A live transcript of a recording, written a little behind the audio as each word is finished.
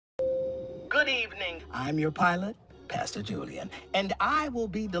Good evening. I'm your pilot, Pastor Julian, and I will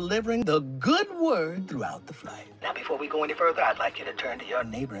be delivering the good word throughout the flight. Now, before we go any further, I'd like you to turn to your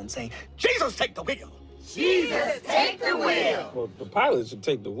neighbor and say, Jesus, take the wheel. Jesus, take the wheel. Well, the pilot should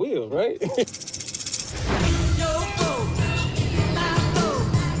take the wheel, right?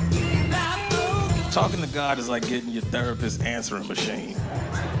 Talking to God is like getting your therapist's answering machine.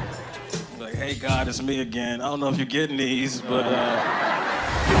 Like, hey, God, it's me again. I don't know if you're getting these, but,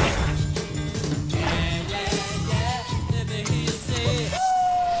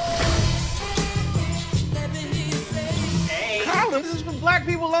 Hey, Colin, this is for black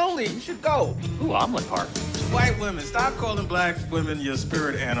people only. You should go. Ooh, omelet park. white women, stop calling black women your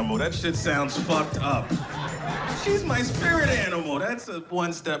spirit animal. That shit sounds fucked up. She's my spirit animal. That's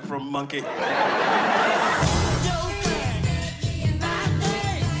one step from monkey.